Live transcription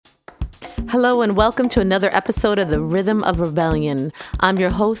Hello and welcome to another episode of The Rhythm of Rebellion. I'm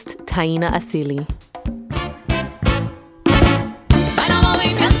your host, Taina Asili.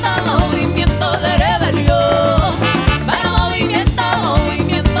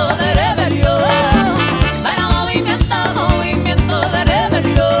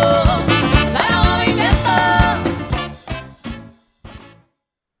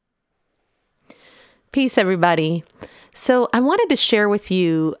 Peace, everybody. So I wanted to share with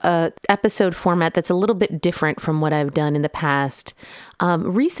you an episode format that's a little bit different from what I've done in the past.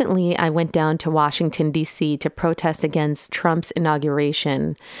 Recently, I went down to Washington, D.C. to protest against Trump's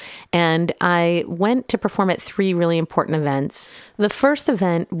inauguration, and I went to perform at three really important events. The first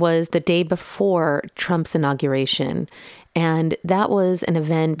event was the day before Trump's inauguration, and that was an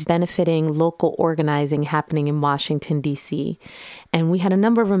event benefiting local organizing happening in Washington, D.C. And we had a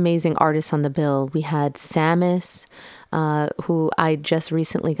number of amazing artists on the bill. We had Sammus, who I just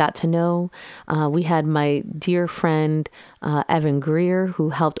recently got to know. We had my dear friend, Evan Greer, who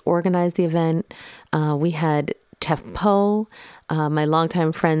helped organize the event. We had Tef Poe, my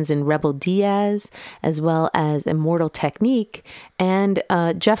longtime friends in Rebel Diaz, as well as Immortal Technique, and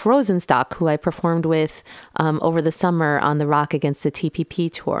Jeff Rosenstock, who I performed with over the summer on the Rock Against the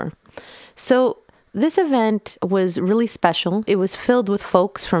TPP tour. So this event was really special. It was filled with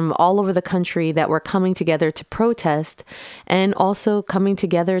folks from all over the country that were coming together to protest and also coming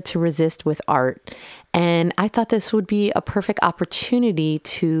together to resist with art. And I thought this would be a perfect opportunity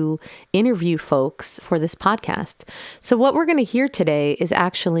to interview folks for this podcast. So what we're going to hear today is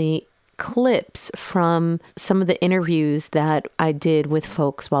actually clips from some of the interviews that I did with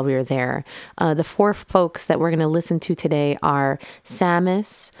folks while we were there. The four folks that we're going to listen to today are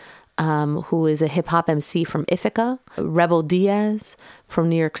Sammus, who is a hip-hop MC from Ithaca, Rebel Diaz from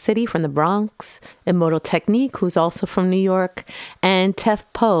New York City, from the Bronx, Immortal Technique, who's also from New York, and Tef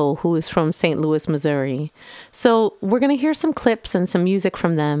Poe, who is from St. Louis, Missouri. So we're going to hear some clips and some music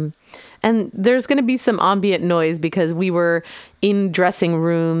from them. And there's going to be some ambient noise because we were in dressing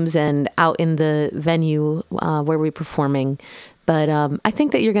rooms and out in the venue where we're performing. But I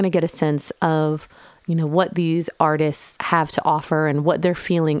think that you're going to get a sense of what these artists have to offer and what they're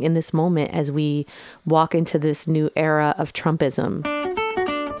feeling in this moment as we walk into this new era of Trumpism.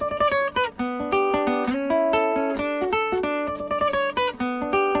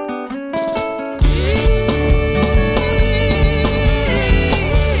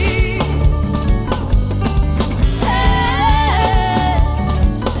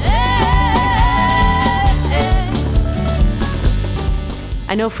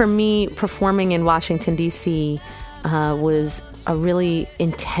 I know for me, performing in Washington, D.C. Was a really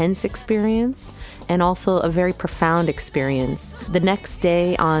intense experience and also a very profound experience. The next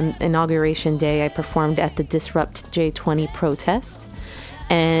day, on Inauguration Day, I performed at the Disrupt J20 protest.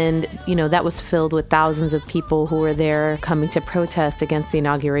 And, that was filled with thousands of people who were there coming to protest against the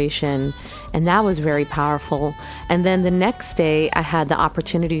inauguration. And that was very powerful. And then the next day, I had the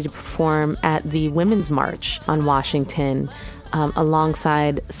opportunity to perform at the Women's March on Washington,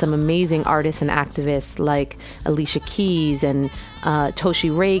 alongside some amazing artists and activists like Alicia Keys and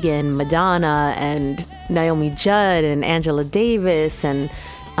Toshi Reagan, Madonna, and Naomi Judd and Angela Davis and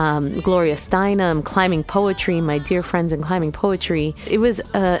Gloria Steinem, Climbing Poetry, my dear friends in Climbing Poetry. It was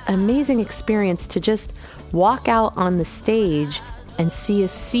an amazing experience to just walk out on the stage and see a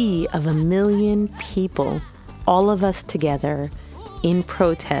sea of 1 million people, all of us together in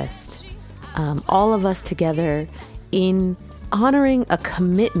protest, all of us together in honoring a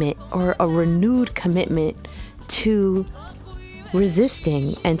commitment or a renewed commitment to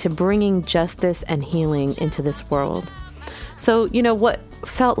resisting and to bringing justice and healing into this world. So, what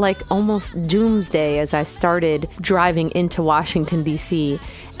felt like almost doomsday as I started driving into Washington, D.C.,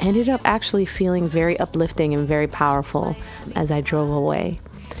 ended up actually feeling very uplifting and very powerful as I drove away.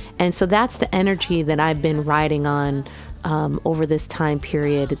 And so that's the energy that I've been riding on over this time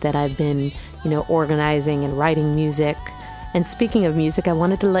period that I've been, organizing and writing music. And speaking of music, I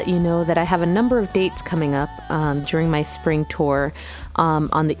wanted to let you know that I have a number of dates coming up during my spring tour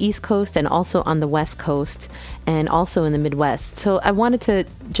on the East Coast and also on the West Coast and also in the Midwest. So I wanted to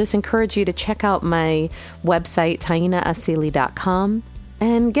just encourage you to check out my website, tainaasili.com.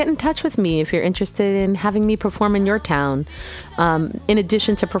 And get in touch with me if you're interested in having me perform in your town. In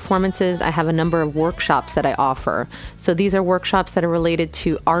addition to performances, I have a number of workshops that I offer. So these are workshops that are related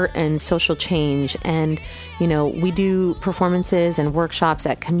to art and social change. And, we do performances and workshops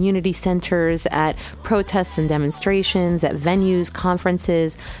at community centers, at protests and demonstrations, at venues,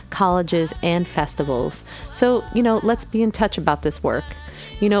 conferences, colleges, and festivals. So, let's be in touch about this work.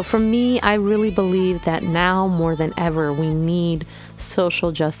 You know, for me, I really believe that now more than ever, we need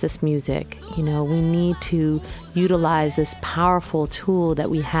social justice music. You know, we need to utilize this powerful tool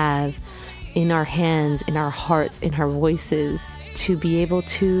that we have in our hands, in our hearts, in our voices, to be able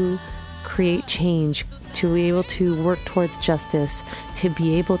to create change, to be able to work towards justice, to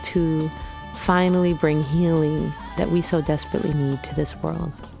be able to finally bring healing that we so desperately need to this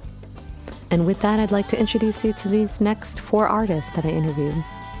world. And with that, I'd like to introduce you to these next 4 artists that I interviewed.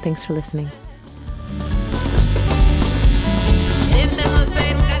 Thanks for listening.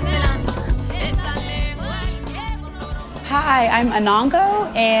 Hi, I'm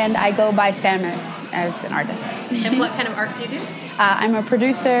Anongo, and I go by Sammus as an artist. And what kind of art do you do? I'm a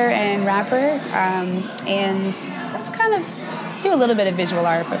producer and rapper, and that's kind of, do a little bit of visual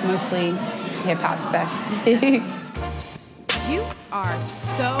art, but mostly hip-hop stuff. You are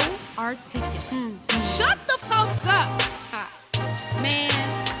so articulate. Shut the fuck up! Man,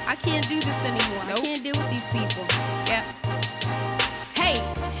 I can't do this anymore. Nope. I can't deal with these people. Yep. Hey,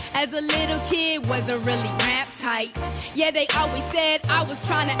 as a little kid, wasn't really rap tight. Yeah, they always said I was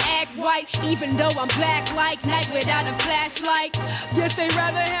trying to act white, even though I'm black like night without a flashlight. Guess they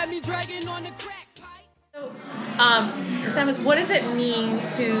rather have me dragging on the crack pipe. So, Sammus, what does it mean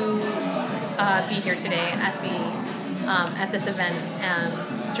to be here today at this event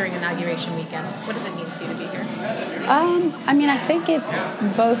during Inauguration weekend? What does it mean to you to be here? I mean, I think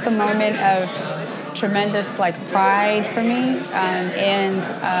it's both a moment of tremendous pride for me and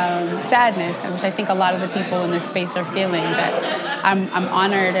sadness, which I think a lot of the people in this space are feeling. That I'm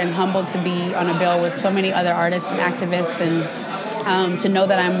honored and humbled to be on a bill with so many other artists and activists, and to know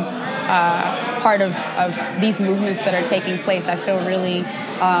that I'm part of these movements that are taking place. I feel really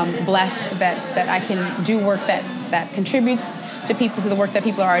blessed that I can do work that contributes to the work that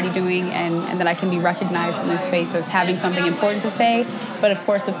people are already doing, and that I can be recognized in this space as having something important to say. But of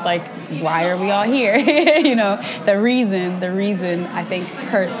course, it's why are we all here? You know, the reason I think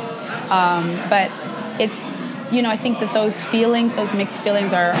hurts. But it's, I think that those mixed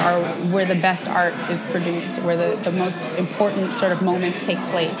feelings are where the best art is produced, where the most important sort of moments take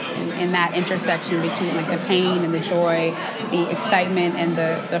place in that intersection between the pain and the joy, the excitement and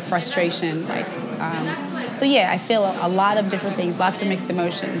the frustration. So yeah, I feel a lot of different things, lots of mixed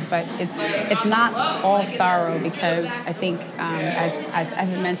emotions, but it's not all sorrow, because I think, as I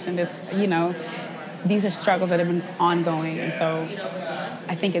mentioned, it's, these are struggles that have been ongoing, and so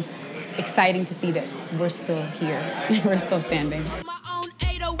I think it's exciting to see that we're still here, we're still standing. My own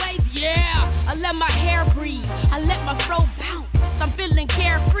 808s, yeah. I let my hair breathe, I let my flow bounce. I'm feeling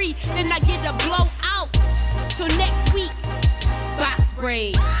carefree, then I get a blowout. Till next week. Box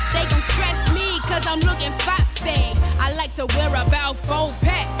braids. They gon' stress me cause I'm looking foxy. I like to wear about 4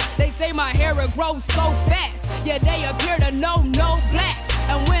 packs. They say my hair will grow so fast. Yeah, they appear to know no blacks.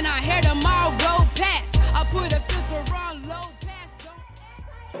 And when I hear them all roll past, I put a filter on low pass.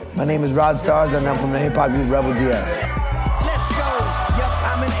 My name is Rod Stars, and I'm from the hip-hop group Rebel Diaz. Let's go. Yup,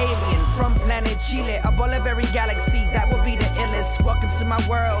 I'm an alien from planet Chile, a Bolivarian galaxy that will be the illest. Welcome to my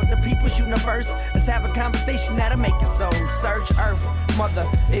world, the people's universe. Let's have a conversation that'll make it so. Search Earth, mother,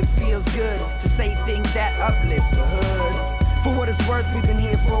 it feels good to say things that uplift the hood. For what it's worth, we've been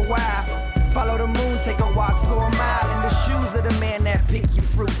here for a while. Follow the moon, take a walk for a mile in the shoes of the man that pick your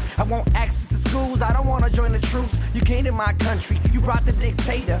fruit. I want access to schools, I don't want to join the troops. You came to my country, you brought the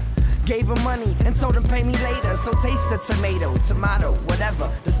dictator. Gave him money and told him pay me later. So taste the tomato,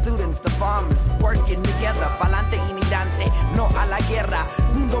 whatever. The students, the farmers, working together. Pa'lante inmigrante, no a la guerra.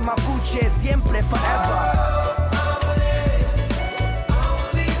 Mundo mapuche, siempre, forever.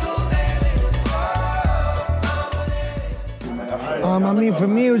 I mean, for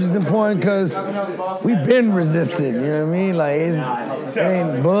me, it was just important because we've been resisting, you know what I mean? It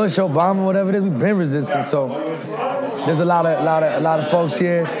ain't Bush, Obama, whatever it is, we've been resisting. So there's a lot of folks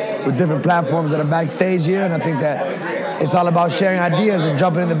here with different platforms that are backstage here, and I think that it's all about sharing ideas and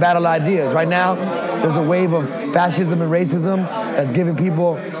jumping in the battle of ideas. Right now, there's a wave of fascism and racism that's giving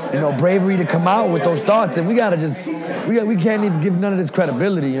people, bravery to come out with those thoughts, and we can't even give none of this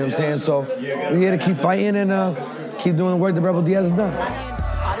credibility, you know what I'm saying? So we're here to keep fighting and keep doing the work that Rebel Diaz has done.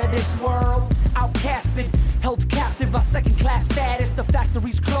 Out of this world, outcasted, held captive by second-class status. The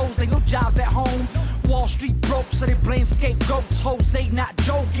factories closed, they no jobs at home. Wall Street broke, so they blame scapegoats. Jose, not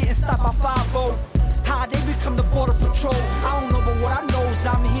Joe, getting stopped by 5-0. How they become the border patrol, I don't know, but what I know is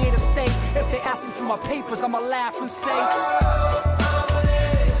I'm here to stay. If they ask me for my papers, I'ma laugh and say,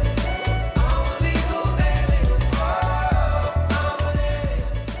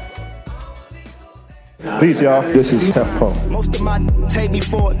 Peace, y'all. This is Tef Poe. Most of my take me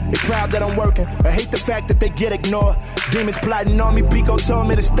for it. They proud that I'm working. I hate the fact that they get ignored. Demons plotting on me. Pico told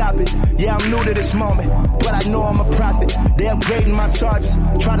me to stop it. Yeah, I'm new to this moment, but I know I'm a prophet. They upgrading my charges,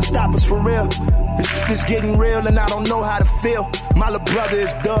 trying to stop us for real. It's getting real and I don't know how to feel. My little brother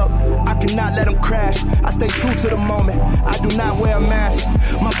is Dub. I cannot let him crash. I stay true to the moment. I do not wear a mask.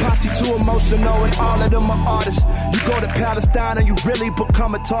 My posse too emotional and all of them are artists. You go to Palestine and you really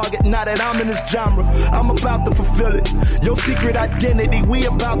become a target. Now that I'm in this genre, I'm about to fulfill it. Your secret identity, we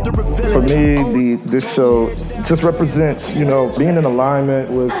about to reveal it. For me, this show just represents, being in alignment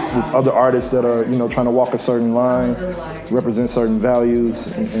with other artists that are, trying to walk a certain line, represent certain values,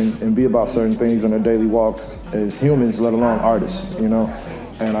 and be about certain things in their daily walks as humans, let alone artists,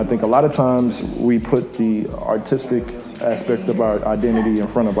 And I think a lot of times we put the artistic aspect of our identity in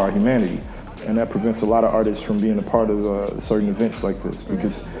front of our humanity. And that prevents a lot of artists from being a part of certain events like this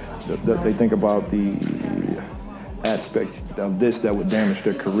because they think about the aspect of this that would damage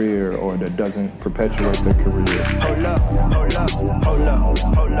their career or that doesn't perpetuate their career. Hold up.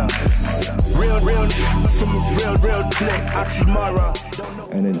 Real from a real clip.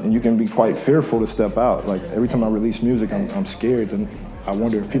 Oxymoron. And you can be quite fearful to step out. Like every time I release music, I'm scared, and I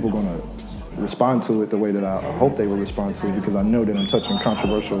wonder if people are going to respond to it the way that I hope they will respond to it, because I know that I'm touching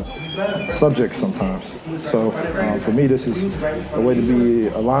controversial subjects sometimes. So for me, this is a way to be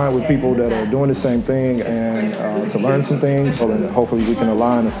aligned with people that are doing the same thing and to learn some things. So then hopefully we can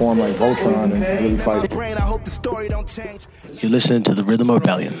align and form like Voltron and really fight. You're listening to The Rhythm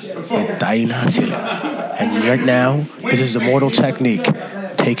Rebellion with Taina Asili. And right now, this is Immortal Technique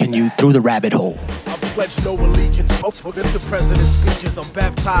taking you through the rabbit hole. Pledge no allegiance, oh, forget the president's speeches. I'm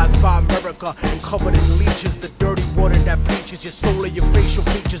baptized by America and covered in leeches. The dirty water that bleaches your soul and your facial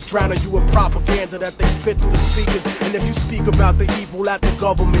features, drowning you in propaganda that they spit through the speakers. And if you speak about the evil that the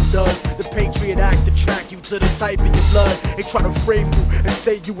government does, the Patriot Act to track you to the type of your blood. They try to frame you and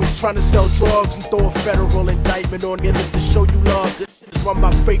say you was trying to sell drugs and throw a federal indictment on it to show you love. This is run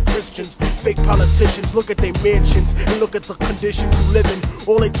by fake Christians, fake politicians. Look at their mansions and look at the conditions you live in.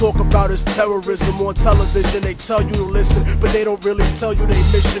 All they talk about is terrorism on television. They tell you to listen, but they don't really tell you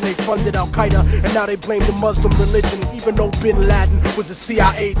their mission. They funded Al-Qaeda, and now they blame the Muslim religion. Even though Bin Laden was a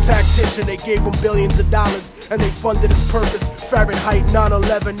CIA tactician, they gave him billions of dollars, and they funded his purpose. Fahrenheit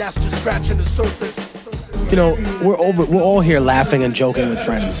 9/11, that's just scratching the surface. We're all here laughing and joking with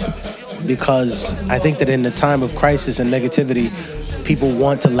friends, because I think that in the time of crisis and negativity, people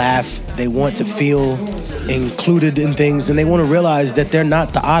want to laugh, they want to feel included in things, and they want to realize that they're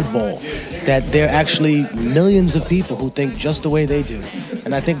not the oddball, that there are actually millions of people who think just the way they do.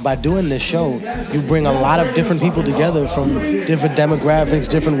 And I think by doing this show, you bring a lot of different people together from different demographics,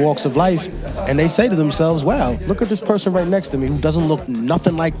 different walks of life, and they say to themselves, wow, look at this person right next to me who doesn't look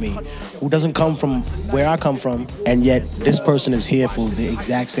nothing like me, who doesn't come from where I come from, and yet this person is here for the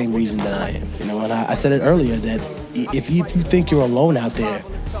exact same reason that I am. And I said it earlier that if you think you're alone out there,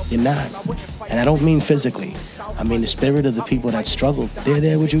 you're not. And I don't mean physically. I mean the spirit of the people that struggle, they're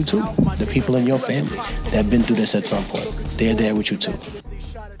there with you too. The people in your family that have been through this at some point, they're there with you too.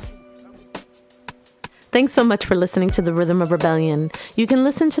 Thanks so much for listening to The Rhythm of Rebellion. You can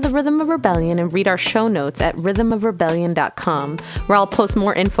listen to The Rhythm of Rebellion and read our show notes at rhythmofrebellion.com, where I'll post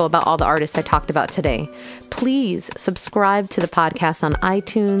more info about all the artists I talked about today. Please subscribe to the podcast on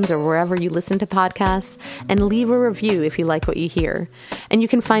iTunes or wherever you listen to podcasts, and leave a review if you like what you hear. And you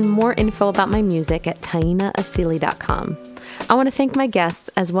can find more info about my music at tainaasili.com. I want to thank my guests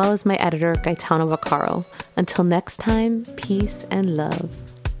as well as my editor, Gaetano Vaccaro. Until next time, peace and love.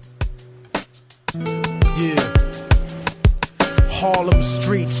 Yeah. Harlem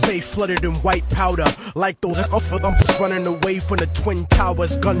streets stay flooded in white powder, like those of them running away from the Twin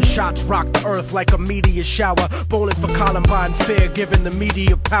Towers. Gunshots rock the earth like a meteor shower. Bowling for Columbine fair, giving the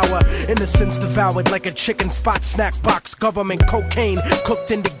media power. Innocence devoured like a chicken spot snack box. Government cocaine cooked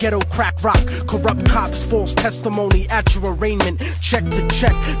into ghetto crack rock. Corrupt cops, false testimony at your arraignment. Check to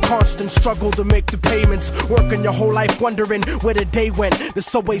check, constant struggle to make the payments. Working your whole life wondering where the day went. The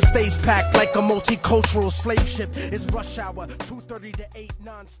subway stays packed like a multicultural slave ship. It's rush hour, 2:30 to 8,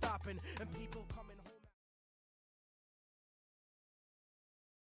 non-stopping, and people